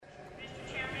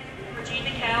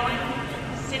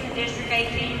District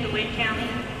 18, DeWitt County.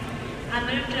 I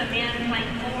move to amend Plank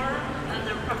 4 of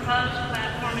the proposed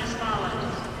platform as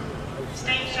follows.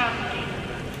 State sovereignty.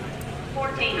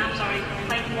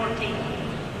 Plank 14.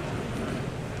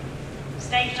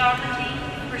 State sovereignty.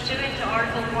 Pursuant to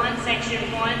Article 1, Section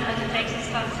 1 of the Texas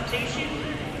Constitution,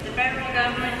 the federal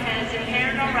government has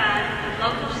inherent right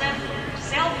of local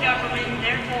self-government,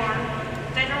 therefore,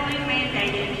 federally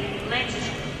mandated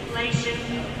legislation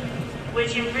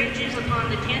which infringes upon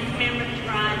the 10th Amendment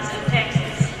rights of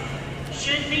Texas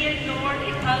should be ignored,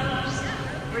 opposed,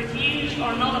 refused,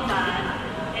 or nullified,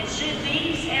 and should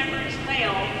these efforts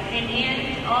fail and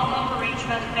end all overreach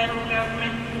by the federal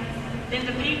government, then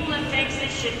the people of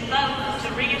Texas should vote to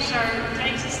reassert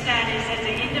Texas status as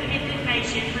an independent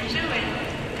nation pursuant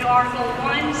to Article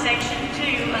 1, Section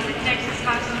 2 of the Texas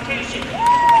Constitution.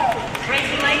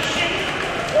 Regulation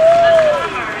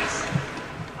of commerce.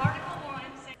 Article 1,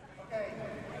 Section... Okay.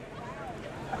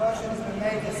 Motion has been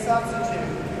made to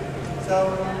substitute.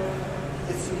 So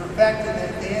it's to perfect it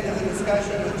at the end of the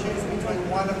discussion we'll choose between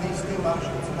one of these two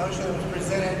motions. The motion that was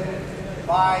presented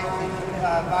by the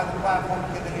platform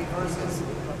committee versus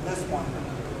this one.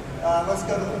 Let's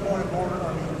go to the point of order,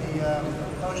 the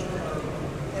motion,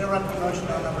 interrupted motion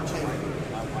on number 2.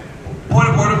 Point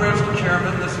of order, Mr.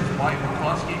 Chairman. This is Mike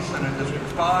McCluskey, Senate District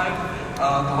 5.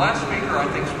 The last speaker,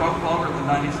 I think, spoke longer than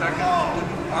 90 seconds.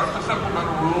 Aren't the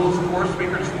supplemental rules 4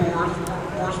 speakers for,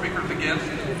 4 speakers against,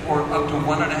 or up to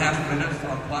 1.5 minutes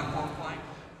on platform plank?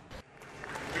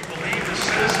 We believe the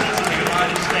citizens of the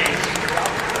United States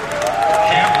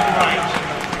have the right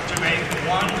to make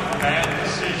one bad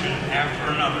decision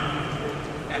after another,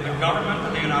 and the government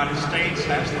of the United States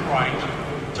has the right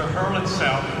to hurl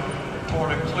itself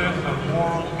toward a cliff of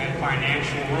moral and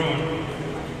financial ruin.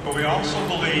 But we also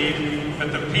believe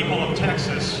that the people of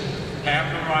Texas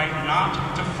have the right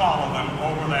not to follow them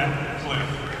over that cliff.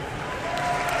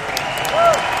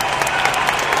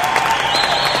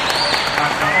 My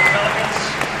fellow delegates,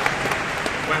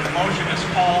 when the motion is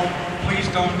called, please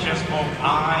don't just vote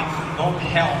aye, vote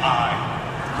hell aye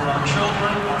for our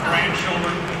children, our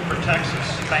grandchildren, for Texas.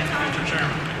 Thank you, Mr.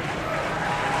 Chairman.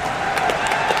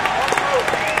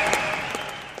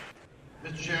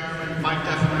 Mr. Chairman, Mike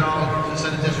Deffinol,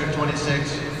 Senate District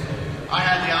 26. I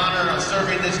had the honor of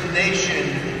serving this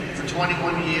nation for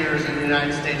 21 years in the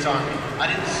United States Army.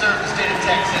 I didn't serve the state of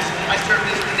Texas, I served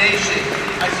this nation.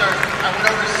 I went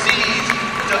overseas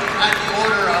at the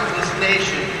order of this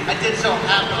nation. I did so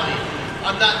happily.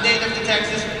 I'm not native to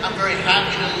Texas, I'm very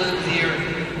happy to live here.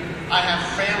 I have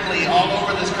family all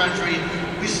over this country.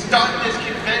 We started this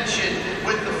convention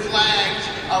with the flags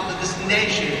of this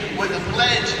nation, with the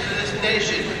pledge to this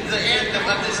nation, the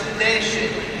anthem of this nation.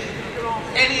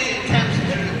 Any attempts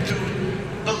to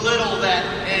belittle that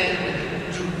and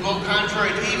to go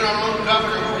contrary to even our own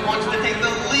governor who wants to take the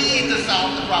lead to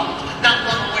solve the problems, not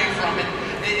run away from it,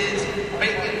 is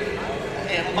making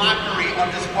a mockery of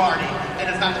this party, and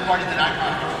it's not the party that I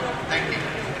come from. Thank you.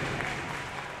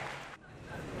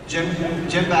 Jim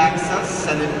Baxa,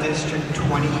 Senate District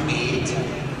 28.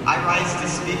 I rise to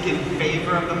speak in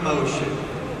favor of the motion.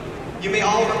 You may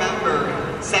all remember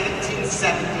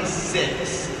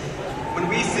 1776, when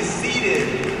we seceded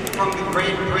from the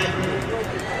Great Britain,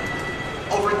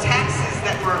 over taxes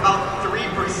that were about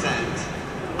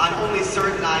 3% on only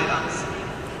certain items.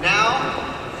 Now,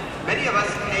 many of us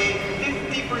pay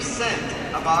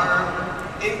 50% of our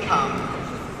income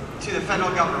to the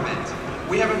federal government.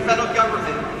 We have a federal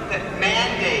government that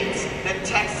mandates that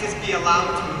Texas be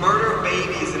allowed to murder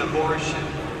babies in abortion.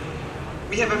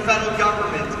 We have a federal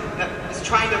government that is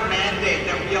trying to mandate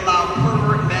that we allow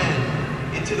pervert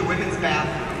men into the women's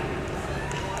bathroom.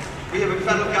 We have a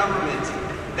federal government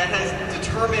that has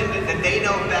determined that they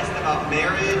know best about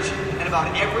marriage and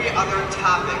about every other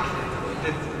topic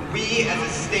that we as a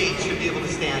state should be able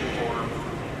to stand for.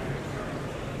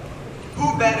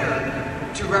 Who better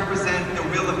to represent the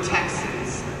will of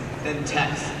Texas than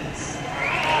Texans?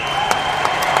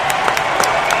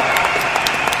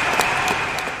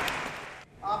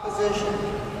 Opposition.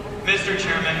 Mr.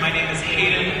 Chairman, my name is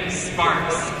Hayden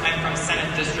Sparks. I'm from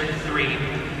Senate District 3.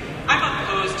 I'm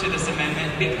opposed to this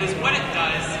amendment because what it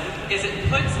does is it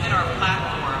puts in our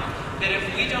platform that if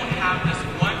we don't have this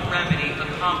one remedy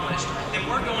accomplished, then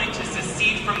we're going to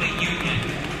secede from the Union,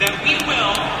 that we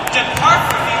will depart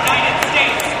from the United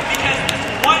States because this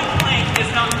one plank is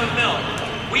not fulfilled.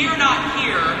 We are not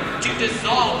here to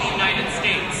dissolve the United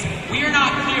States. We are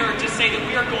not here to say that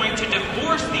we are going to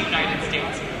divorce the United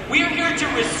States. We are here to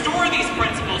restore these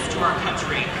principles to our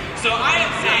country. So I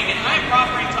am saying, and I am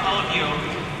offering to all of you,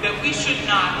 that we should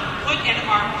not put in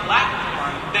our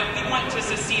platform that we want to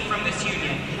secede from this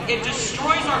union. It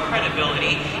destroys our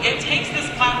credibility. It takes this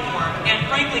platform and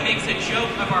frankly makes a joke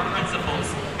of our principles.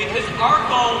 Because our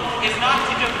goal is not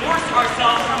to divorce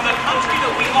ourselves from the country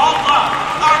that we all love.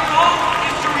 Our goal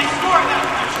is to restore that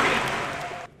country.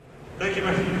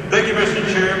 Thank you, Mr.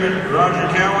 Chairman. Roger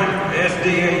Cowan,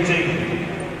 SD18.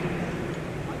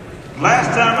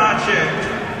 Last time I checked,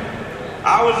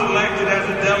 I was elected as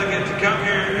a delegate to come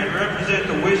here and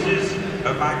represent the wishes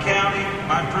of my county,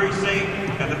 my precinct,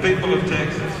 and the people of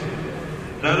Texas.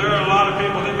 Now, there are a lot of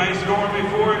people that may scorn me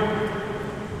for it.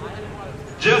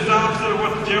 Just opposite of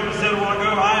what the gentleman said a while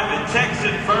ago, I am a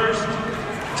Texan first,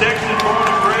 Texan born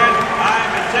and bred. I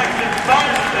am a Texan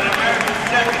first and American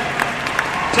second.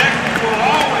 Texas will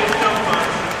always come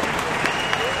first.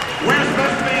 We're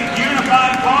supposed to be a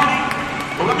unified party.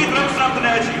 Well, let me throw something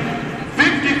at you.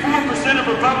 54% of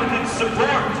Republicans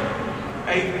support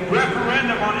a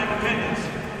referendum on independence.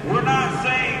 We're not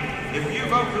saying if you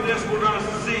vote for this, we're going to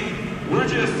secede. We're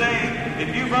just saying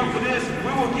if you vote for this,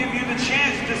 we will give you the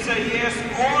chance to say yes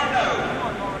or no.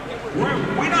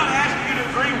 We're not asking you to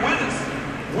agree with us.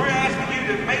 We're asking you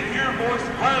to make your voice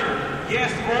heard,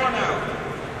 yes or no.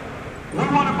 We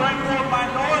want to bring more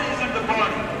minorities into the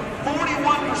party.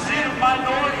 41% of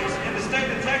minorities in the state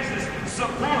of Texas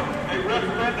support a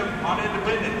referendum on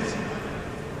independence.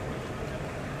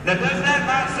 Now, does that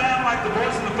not sound like the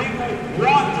voice of the people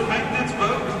want to make this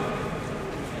vote?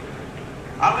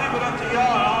 I leave it up to y'all